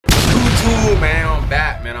2, man. I'm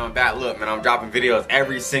back, man. I'm back. Look, man, I'm dropping videos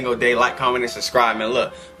every single day. Like, comment, and subscribe, man.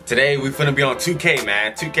 Look, today we finna be on 2K,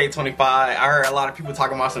 man. 2K25. I heard a lot of people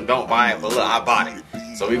talking about some don't buy it, but look, I bought it.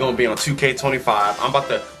 So we gonna be on 2K25. I'm about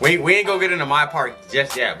to. We ain't gonna get into my park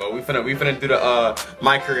just yet, but we finna do the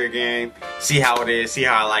my career game. See how it is. See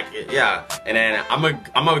how I like it. Yeah. And then I'm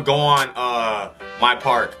gonna go on my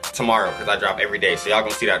park tomorrow because I drop every day. So y'all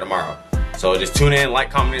gonna see that tomorrow. So just tune in,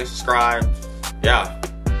 like, comment, and subscribe. Yeah.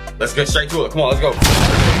 Let's get straight to it. Come on, let's go.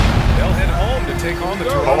 They'll head home to take on the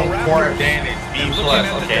Toronto Raptors. Home court advantage, B+,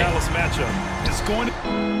 okay. Dallas matchup is going to...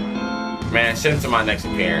 Man, send him to my next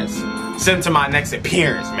appearance. Send him to my next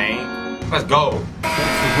appearance, man. Let's go.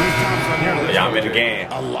 Yeah, I'm in the game.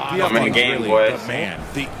 I'm in the game, boys. Man,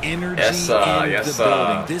 the energy yes, oh yeah.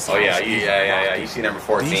 You see number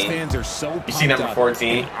 14. These fans are so you see number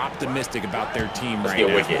 14. Optimistic about their team Let's right get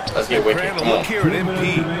now. wicked. Let's get wicked. Come on. Look here at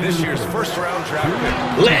MP, this year's first-round draft pick.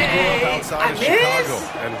 Grew up outside of Chicago,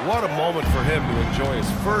 and what a moment for him to enjoy his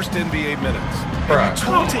first NBA minutes. Bruh,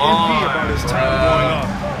 Talk to MP about his time growing up,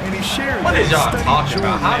 and he shared. What is y'all talking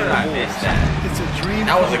about? How did I miss that? It's a dream.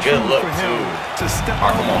 That was a good look too. To step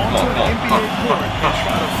Come on.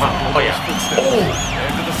 Oh yeah. Oh.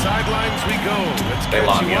 And to the sidelines we go. Let's They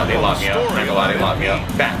locked me up. They locked me up. I ain't gonna lie, they locked me up.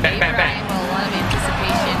 Back. A lot of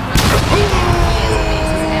anticipation. He is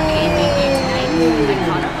facing NBA debut tonight. I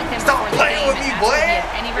caught up with him Stop before the playing game with me, and asked boy. if he had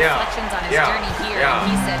any reflections on his journey here. And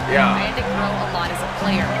he said, I had to grow a lot as a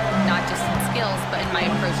player, not just in skills, but in my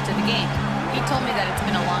approach to the game. He told me that it's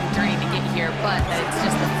been a long journey to get here, but that it's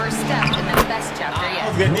just the first step and the best chapter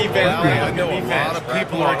yet. Good defense, bro. I know a lot of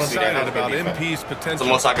people are excited about MP's potential. That's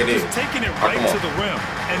the most I can do. Taking it right to the rim,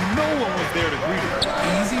 and no one was there to greet him.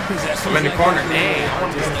 Easy possessions. I'm in the corner. Dang, I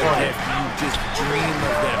want to be in the corner. You just dream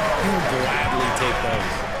of them. He'll gladly take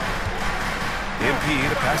those.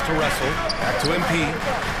 MP to pass to Russell. Back to MP.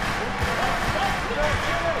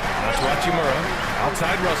 That's Hachimura.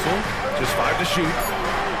 Outside Russell. Just 5 to shoot.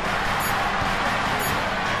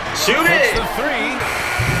 Shoot it! The 3.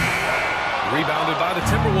 Rebounded by the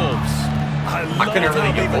Timberwolves. I couldn't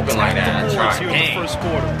really get open like that. I tried. Here in the first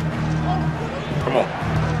quarter. Come on.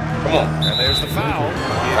 And there's the foul.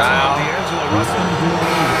 Foul. D'Angelo Russell.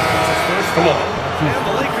 That's his first Come on. And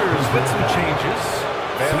the Lakers with some changes.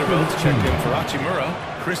 Vanderbilt's checked in for Hachimura.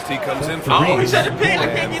 Christie comes in for Oh, he said a pin. I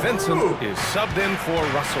can't And get Vincent through. is subbed in for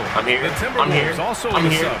Russell. I'm here. The Timberwolves also in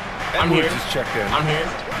the sub. Edwards is checked in. I'm here.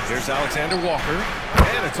 Here's Alexander Walker.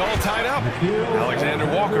 And it's all tied up. Alexander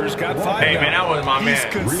Walker's got 5 Hey, now. man, that was my man. He's He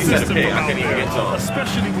said a consistent pin. I about couldn't even get to that, him.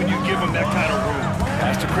 especially when you give him that kind of room.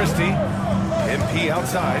 Pass to Christie. MP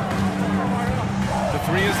outside. The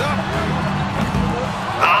 3 is up.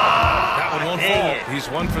 That one won't dang fall. it. He's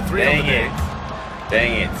 1 for 3 on the day.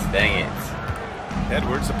 Dang it.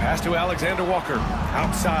 Edwards, the pass to Alexander Walker.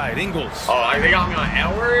 Outside, Ingles. Oh, they got me on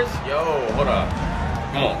Edwards? Yo, hold up.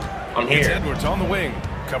 Come on. I'm It's here. Edwards on the wing.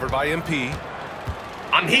 Covered by MP.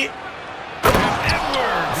 I'm here.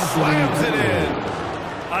 Edwards slams it in.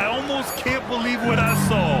 I almost can't believe what I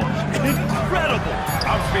saw. Incredible.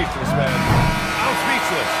 I'm speechless, man. I'm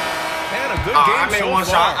speechless. And a good game I made so one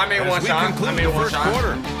far shot. I made as one we shot. conclude I made the one first shot.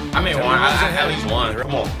 quarter. I made one. I at least one.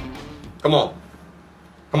 Come on.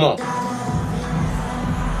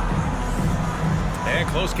 And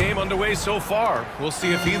close game underway so far. We'll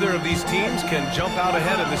see if either of these teams can jump out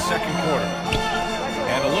ahead in the second quarter.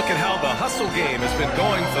 And a look at how the hustle game has been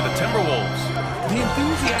going for the Timberwolves. The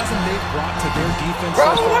enthusiasm they've brought to their defense.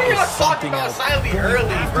 Bro, so far why are you is not talking something about else. Siley Going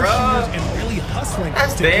early, after bro? shooters and really hustling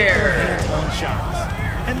That's to get their there. hands on shots.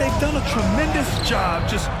 And they've done a tremendous job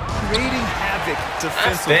just creating havoc That's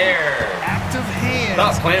defensively. there. Active hands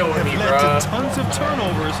Stop playing with have me, led bro. to tons of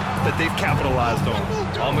turnovers that they've capitalized on.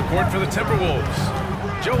 On the court for the Timberwolves.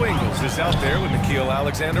 Joe Ingles is out there with Nickeil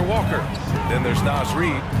Alexander-Walker. Then there's Naz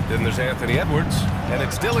Reid. Then there's Anthony Edwards. And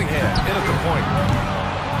it's Dillingham in at the point.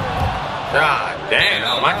 God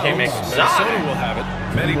damn, I can't make a shot. Minnesota will have it.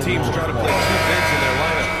 Many teams try to play 2 bigs in their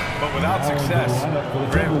lineup, but without success.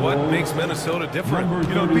 Grant, what makes Minnesota different?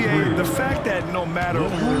 You know, BA, the fact that no matter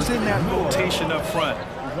who's in that rotation up front,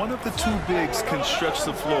 one of the 2 bigs can stretch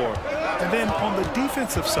the floor. And then on the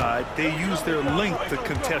defensive side, they use their length to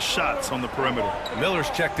contest shots on the perimeter. Miller's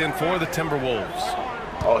checked in for the Timberwolves.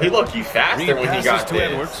 Oh, he looked faster Reid when he passes got to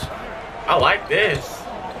this. Edwards. I like this.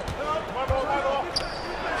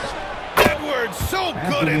 Edwards, so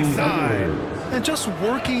good inside. And just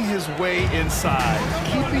working his way inside,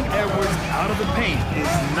 keeping Edwards out of the paint is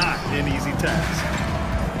not an easy task.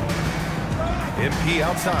 MP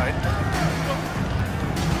outside.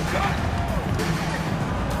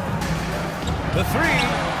 The 3.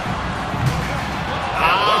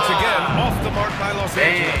 Once again, Off the mark by Los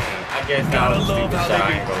Dang. Angeles. I guess that Gotta was a love stupid how shot. I they've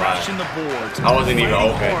ain't been gonna lie. crashing the boards. I wasn't even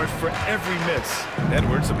Fighting open. hard for every miss.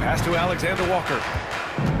 Edwards, a pass to Alexander Walker.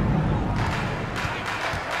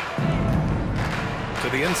 To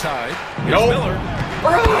the inside. Here's Nope. Miller.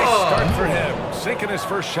 Bro. Nice start for him. Sinking his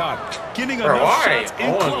first shot. Getting Bro, enough why shots are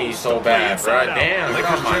in they close on me to so play bad, bro? inside out. Damn, look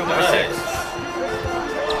Lakers at my trail by nuts. 6.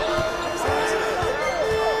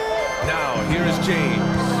 Now, here is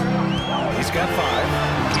James. He's got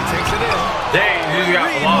 5. He takes it in. Dang, you just got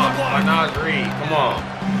Reed blocked with the by block. Nas Reed. Come on.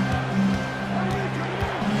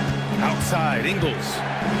 Outside, Ingles.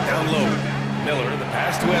 Down low. Miller, the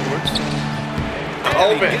pass to Edwards. I'm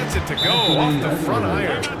And open. He gets it to go off the front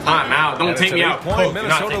iron. Time out. Don't And take it's me an out, 8-point coach. Do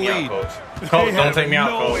not Minnesota take me out, lead. coach. They Coach, don't have take me out,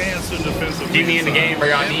 no coach. answer defensively. Keep me in the game, bro.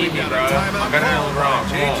 Y'all And need we've me, got a bro. timeout I'm better than call. LeBron.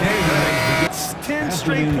 Come on. JJ. It's 10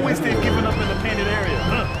 straight points they've given up in the painted area.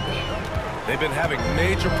 They've been having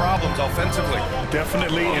major problems offensively.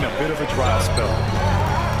 Definitely in a bit of a dry spell.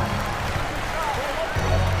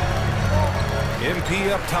 MP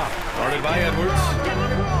up top. Guarded by Edwards.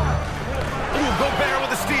 Ooh, Gobert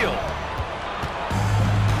with a steal.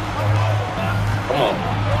 Come on.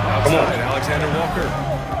 Come Outside, on. Alexander Walker.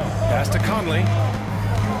 Pass to Conley.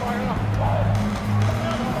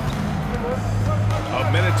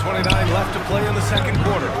 A minute 29 left to play in the second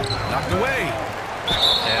quarter. Knocked away.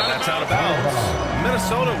 And that's out of bounds.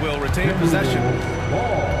 Minnesota will retain possession.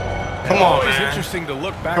 Come on, Always man. interesting to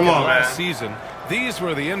look back Come at on, last man. season. These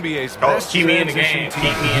were the NBA's Coach, best keep me in the transition game. team.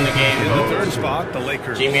 Keep me in the game, In the coach. third spot, the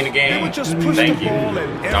Lakers. Keep me in the game. They would just push Thank the you. ball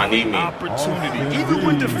at Y'all need every me. opportunity, even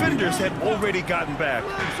when defenders had already gotten back.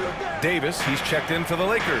 Davis, he's checked in for the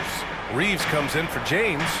Lakers. Reeves comes in for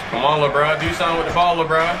James. Come on, LeBron. Do something with the ball,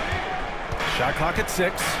 LeBron. Shot clock at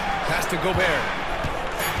 6. Pass to Gobert.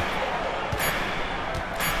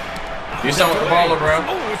 Do something with the ball, LeBron.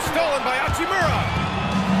 Oh, it's stolen by Hachimura.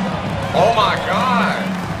 Oh, my God.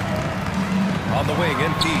 On the wing,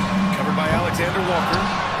 NP. Covered by Alexander Walker.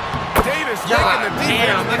 Davis God making the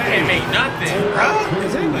damn, I defense can't pay. make nothing, bro.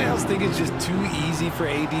 Does anybody else think it's just too easy for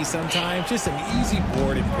AD sometimes? Just an easy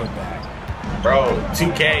board and put back. Bro,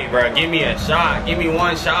 2K, bro. Give me a shot. Give me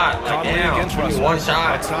one shot. Like, Conley damn. against Give me Russell. one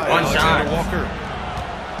shot. Outside, One shot. Alexander Walker.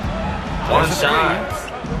 One There's a shot.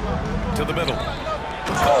 three. To the middle.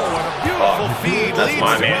 Oh, what a beautiful feed. That's Leads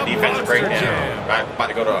my to man. a Defensive monster breakdown. jam. About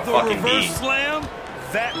to go to a The fucking reverse beat. slam,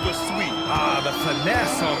 that was sweet. Ah, the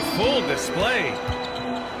finesse on full display.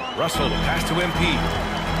 Russell, the pass to MP.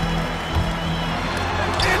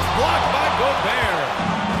 It's blocked by Gobert.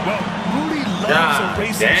 Well, Rudy loves God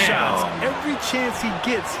erasing damn. shots. Every chance he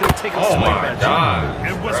gets, he'll take a Oh swing my at God,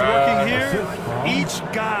 you. And what's bruh. working here, each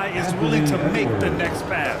guy is willing to make the next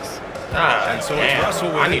pass. God And so it's damn. Russell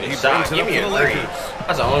with I it. need He a shot. brings it Give up me a for the three. Lakers.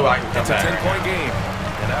 That's the only way I can come It's a back. 10-point game.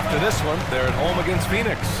 And after this one, they're at home against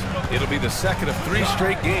Phoenix. It'll be the second of 3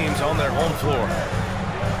 straight games on their home floor.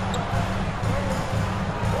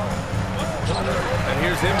 And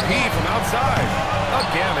here's MP from outside.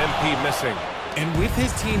 Again, MP missing. And with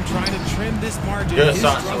his team trying to trim this margin, Good his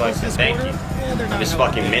shot struggles selection. this Thank quarter, you. they're I'm not just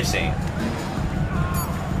helping fucking it. missing.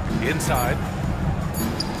 Inside.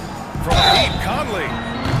 From deep, Conley.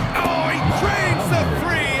 Oh, he drains the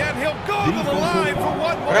 3, and he'll go to the line for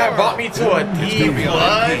one more. That brought me to a It's D gonna be on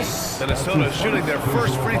MP. plus. Minnesota is shooting their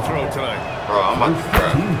first free throw tonight. Bro, I'm about to,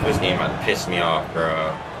 bro. This game about to piss me off,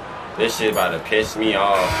 bro. This shit about to piss me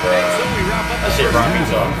off, So bro. we wrap up That the shit first brought me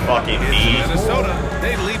to a half. fucking It's D. Minnesota.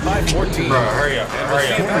 They lead by 14. Bro, hurry up, And we'll hurry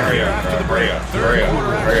see up, you back hurry here up, after the bro, hurry break. up, Third hurry up,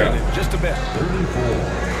 quarter hurry action up. in just a bit.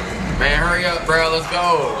 Man, hurry up, bro. Let's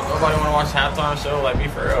go. Nobody want to watch halftime show. Like, be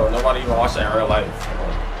for real. Nobody even watch that in real life.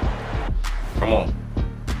 Come on.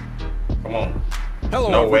 Come on. Hello,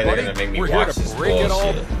 No way they're everybody. gonna make me We're here watch to this break it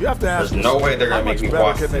all. bullshit. You have to ask There's no yourself, way they're gonna how make much me better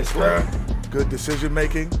watch can they this, play? bro. Good decision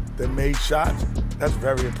making. They made shots. That's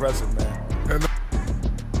very impressive, man.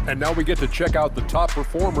 And now we get to check out the top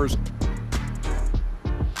performers.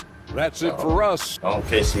 That's it for us. Don't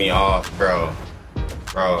piss me off, bro.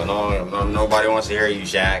 Bro, nobody wants to hear you,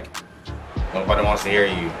 Shaq. Nobody wants to hear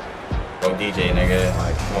you. Go DJ, nigga.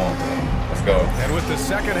 Like, come on, bro. Let's go. And with the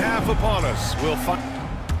second half upon us, we'll find.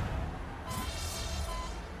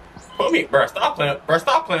 Put me, bro. Stop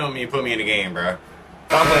playing with me and put me in the game, bro.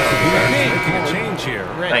 Stop playing with me, bro. Making a change here.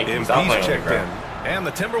 Thank you. Stop MP's playing with me, checked bro. in. And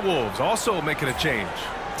the Timberwolves also making a change.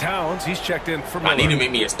 Towns, he's checked in for I need to Miller.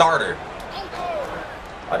 make me a starter.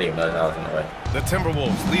 I didn't even know that was in the way. The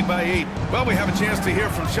Timberwolves lead by 8. Well, we have a chance to hear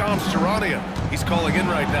from Shams Charania. He's calling in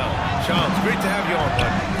right now. Shams, great to have you on, bud.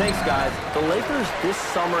 Thanks, guys. The Lakers this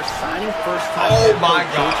summer signing first-time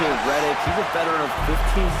JJ Redick. He's a veteran of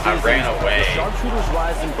 15 seasons. I ran away. The sharpshooters'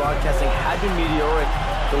 rise in broadcasting had been meteoric.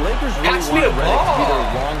 The Lakers really wanted Redick to be their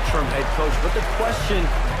long-term head coach. But the question,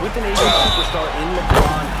 with an aging superstar in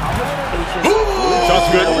LeBron, how much patience will it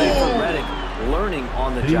take for Redick learning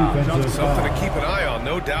on the job? Something to keep an eye on,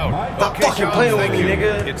 no doubt. Stop Okay, fucking Shams, playing with thank me, you.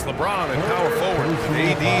 nigga. It's LeBron and power forward with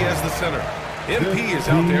AD as the center. MP is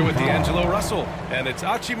out there with D'Angelo Russell, and it's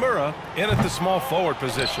Hachimura in at the small forward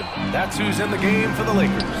position. That's who's in the game for the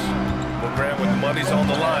Lakers. Well, Grant, when the money's on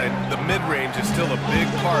the line, the mid-range is still a big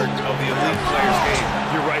part of the elite player's game.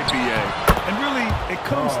 You're right, B.A. And really, it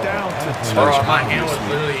comes down to touch. Bro, my hand was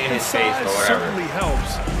literally in his face size or whatever. certainly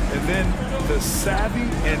helps. And then the savvy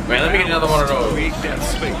and Man, let me get another one of those. to create that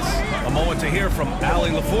space. A moment to hear from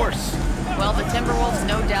Allie LaForce. Well, the Timberwolves,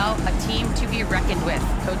 no doubt, a team to be reckoned with.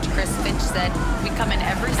 Coach Chris Finch said, we come in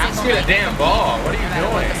every single get a damn ball. What are you no matter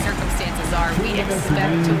what doing? the circumstances are, we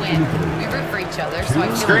expect to win. We root for each other, so I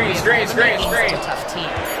feel like we have a tough team.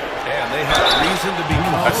 And they have a reason to be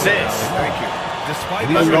confident. Assist. Thank you. Despite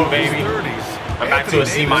Let's go, being in his baby. 30s, I'm back to a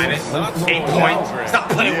C minus. 8 points. Stop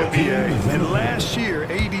playing with me. And last year,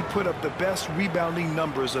 AD put up the best rebounding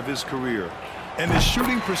numbers of his career. And his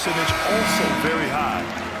shooting percentage also very high.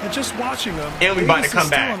 And just watching him, And we about to Davis come is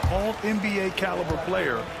back. still an all-NBA caliber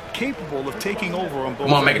player, capable of taking over on both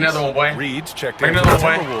Come on, make ends. another one, boy. Reeds checked Bring in for the another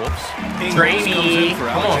one. Timberwolves. Ingles Grainy. comes in for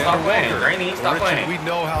Come on, stop Alexander playing. Walker. Grainy, stop Richard, playing. we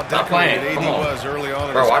know how Stop playing. decorated Come AD on. was early on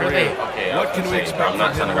in Bro, his why do career. they? Okay, What can we expect I'm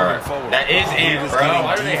not from trying him to moving guard. forward? That is in, was bro. getting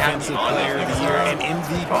Why do they have defensive me on player of the year and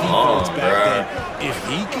MVP Come on, votes back bro. then. If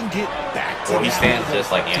he can get back to Well, he that stands level, just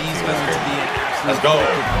like he's Anthony. going to be an absolute Let's go.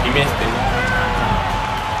 record. He missed it.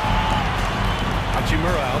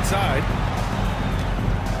 Hachimura outside.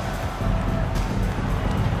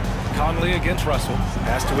 Conley against Russell.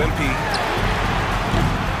 Pass to MP.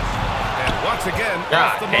 And once again,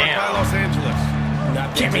 God off the mark damn. by Los Angeles.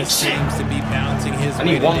 Nothing just seems to be bouncing his I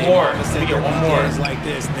way need one today. more. Mama Let said me get there'll one be more. days like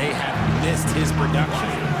this, they have missed his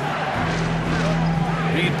production.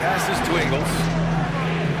 Reed passes to Ingles.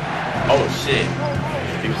 Oh, shit.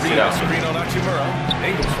 People sit Reed out. screen on Hachimura.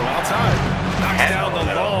 Ingles from outside. Knocks down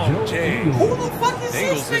the long J. Who the fuck is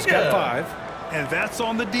Ingles this has got nigga? 5. And that's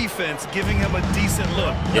on the defense, giving him a decent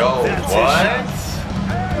look. Yo, That's his what? shot.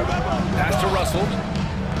 Pass to Russell.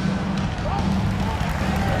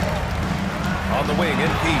 On the wing,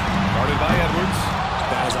 NP. Guarded by Edwards.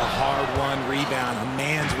 That is a hard-won rebound, a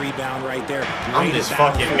man's rebound right there. I'm Way to just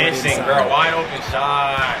battle fucking for it missing, inside. bro. Wide open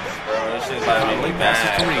shots, bro. This shit's like really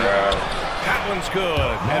bad, bro. That one's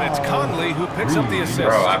good. And it's Conley who picks up the assist.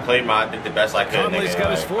 Bro, I played did the best I could. Conley's nigga.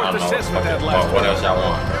 got his Like, fourth I don't know assist with that fucking- last What one. else y'all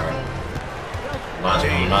want, bro?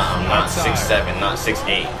 I'm not outside. 6'7", not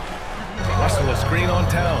 6'8". Russell a screen on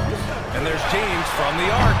Towns. And there's James from the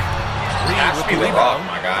arc. Reed Has with to be the LeBron, rebound.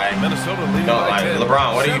 my guy. Minnesota leading No, by like 10.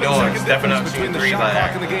 LeBron, what are you 7 doing? second Stepping up difference shooting between the threes shot like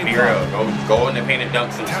clock that. and the game Be clock. real. Go in the paint and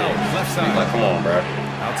dunks and shit. Towns, left side. Like, come on, bro.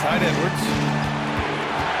 Outside Edwards.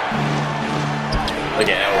 Look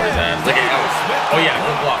at Edwards, ass. Look at Edwards. Oh yeah,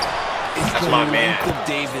 good block. It's That's the my man. length of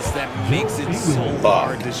Davis that makes it so Fuck.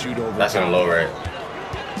 hard to shoot over. That's gonna low right.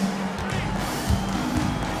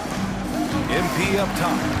 MP up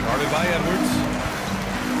top. Guarded by Edwards.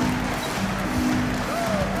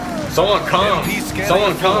 Someone come. MP scanning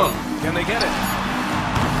Someone the floor. come. Can they get it?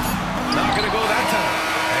 Not going to go that time.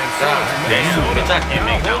 And so God it's damn, Minnesota bitch, I can't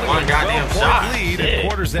make now that holding one a goddamn 12-point shot. lead Shit. at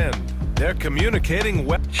quarter's end. They're communicating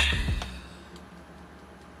well.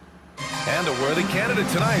 And a worthy candidate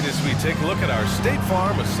tonight as we take a look at our State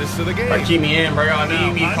Farm assist of the game. Like, keep me in, bro. Y'all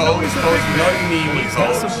need me, I know coach. he's a Coach, big you know man, you need me, he's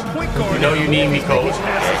got coach. some point guard You know you need me, coach.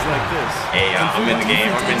 passes like this. Hey, I'm in the game.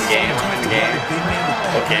 I'm in the game. I'm in the game.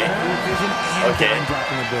 Okay. Okay.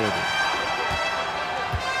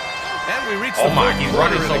 And we reach Oh the my, fourth he's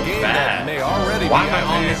quarter running in so a game that fast. may already Why be am I out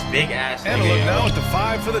on there. this big ass And a look nigga? now at the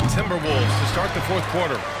 5 for the Timberwolves to start the fourth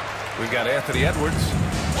quarter. We've got Anthony Edwards.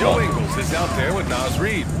 Joe Ingles is out there with Naz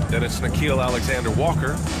Reid. Then it's Nickeil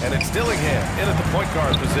Alexander-Walker. And it's Dillingham in at the point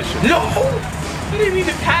guard position. No! You didn't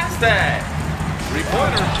even pass that.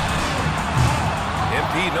 Three-pointer.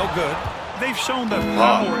 MP no good. They've shown that Fuck,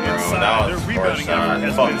 power bro, that inside. Their was rebounding first shot. effort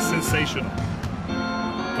has Fuck. been sensational.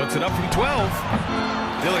 Puts it up from 12.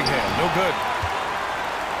 Dillingham no good.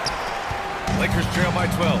 Lakers trail by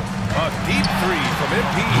 12. A deep three from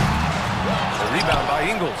MP. The rebound by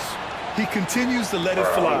Ingles. He continues to let it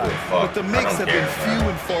Bro, fly, fuck. but the I makes don't have been care, few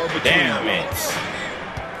and far between. Damn it.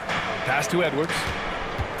 Pass to Edwards.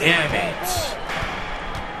 Damn it.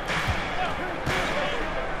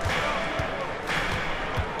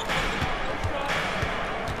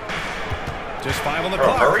 Just 5 on the Bro,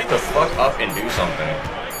 clock. hurry the fuck up and do something.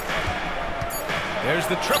 There's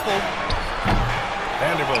the triple.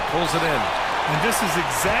 Vanderbilt pulls it in. And this is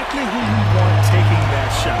exactly who you want taking that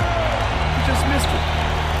shot. He just missed it.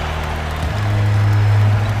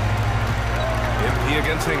 MP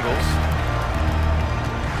against Ingles.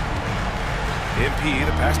 MP,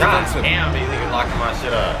 the pass to God Benson. damn, these niggas locking my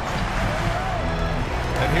shit up.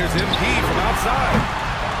 And here's MP from outside.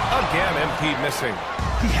 Again, MP missing.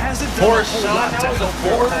 He hasn't done a whole lot to help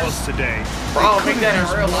their cause today. Bro, I'll make that in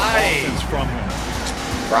real life. From him.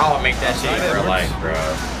 Bro, I'll make that shit in real life, bro.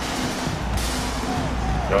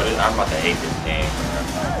 Yo, I'm about to hate this game, bro.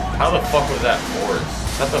 How the fuck was that forced?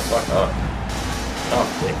 Shut the fuck up. Oh,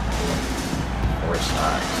 dick. Force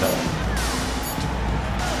shot.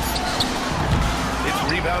 It's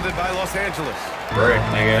rebounded by Los Angeles. Brick,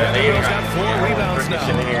 nigga. They Vanderbilt's got 4 rebounds now.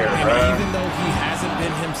 Here, And even though he hasn't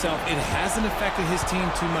been himself, it hasn't affected his team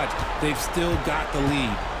too much. They've still got the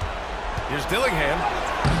lead. Here's Dillingham.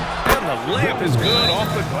 And the layup is good off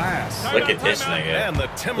the glass. Look at this nigga. And the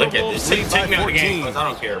Look at this. Timberwolves Take me out of the game. 14. I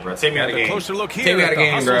don't care, bro. Take me out of the game. Closer look here Take me out at of the the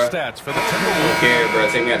game, hustle bro. stats for the I Timberwolves. don't care, bro.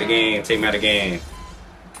 Take me out of the game. Take me out of the game.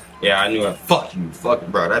 Yeah, I knew it. Fuck you. Fuck,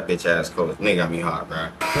 bro. That bitch ass coach. Nigga got me hot, bro.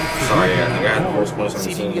 Sorry, I think I had the most points on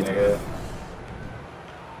the team, nigga.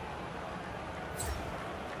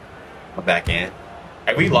 I'm back in.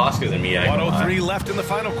 Hey, we lost because of me. 103 left in the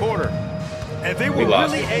final quarter. And they were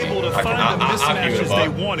really able to find the mismatches they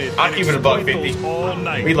wanted. I'll keep it a buck 50. All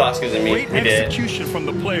night. We lost because of me. Great We did. execution from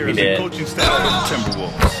the players and coaching staff of the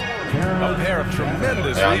Timberwolves. A pair of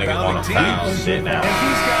tremendous Y'all niggas rebounding wanna foul teams. shit now. And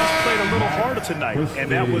these guys played a little harder tonight, and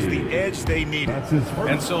that was the edge they needed.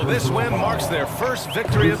 And so this win marks their first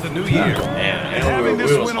victory of the new year. And having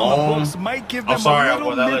this win on the books might give them a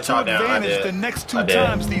little mental advantage the next 2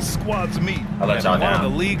 times these squads meet. I let y'all One of the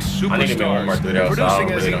down. league's I need to make one more superstars, 3-0, so I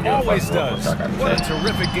producing as really he don't give a always fuck what does. the fuck I What a said.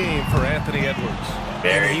 terrific game for Anthony Edwards.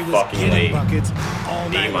 Very He was fucking getting late. buckets all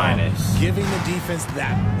D night minus. long, giving the defense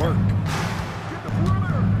that work.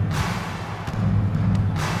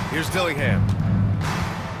 Here's Dillingham.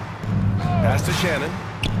 Pass to Shannon.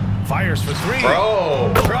 Fires for 3.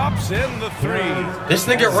 Bro. Drops in the 3. This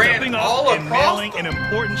nigga ran all and across. nailing an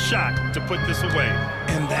important shot to put this away.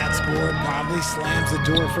 And that score probably slams the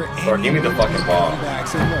door for any Bro, give me the fucking ball.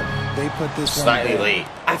 comebacks. And look, they put this Slightly one late.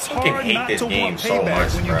 I It's fucking hard hate not this to game want so payback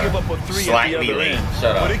much, when you bro. give up a 3 Slightly at the other late. end.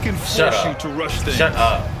 Shut up. But it can Shut force you up. to rush things. Shut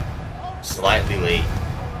up. Slightly late.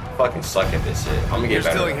 Fucking suck at this shit. I'm gonna get Here's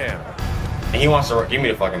better. Dillingham. And he wants to give me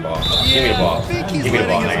the fucking ball. Give me the ball. I think he's Give me the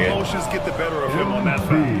ball, letting his nigga. emotions get the better of him on that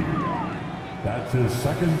foul. That's his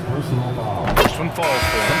second personal foul. First one falls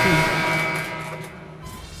for him.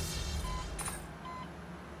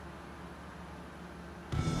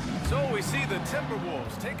 So we see the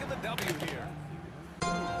Timberwolves taking the W here.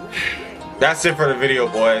 That's it for the video,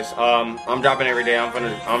 boys. I'm dropping every day. I'm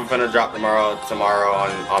finna drop tomorrow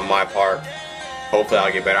on my part. Hopefully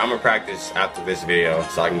I'll get better. I'm gonna practice after this video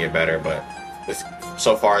so I can get better, but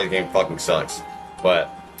so far this game fucking sucks. But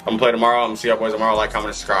I'm gonna play tomorrow. I'm gonna see y'all boys tomorrow. Like,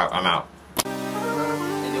 comment, subscribe. I'm out.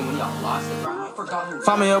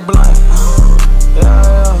 Find me a blunt.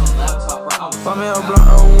 Yeah. Find me a blunt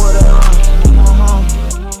or wood that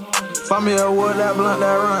runs. Find me a wood that blunt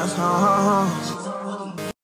that runs.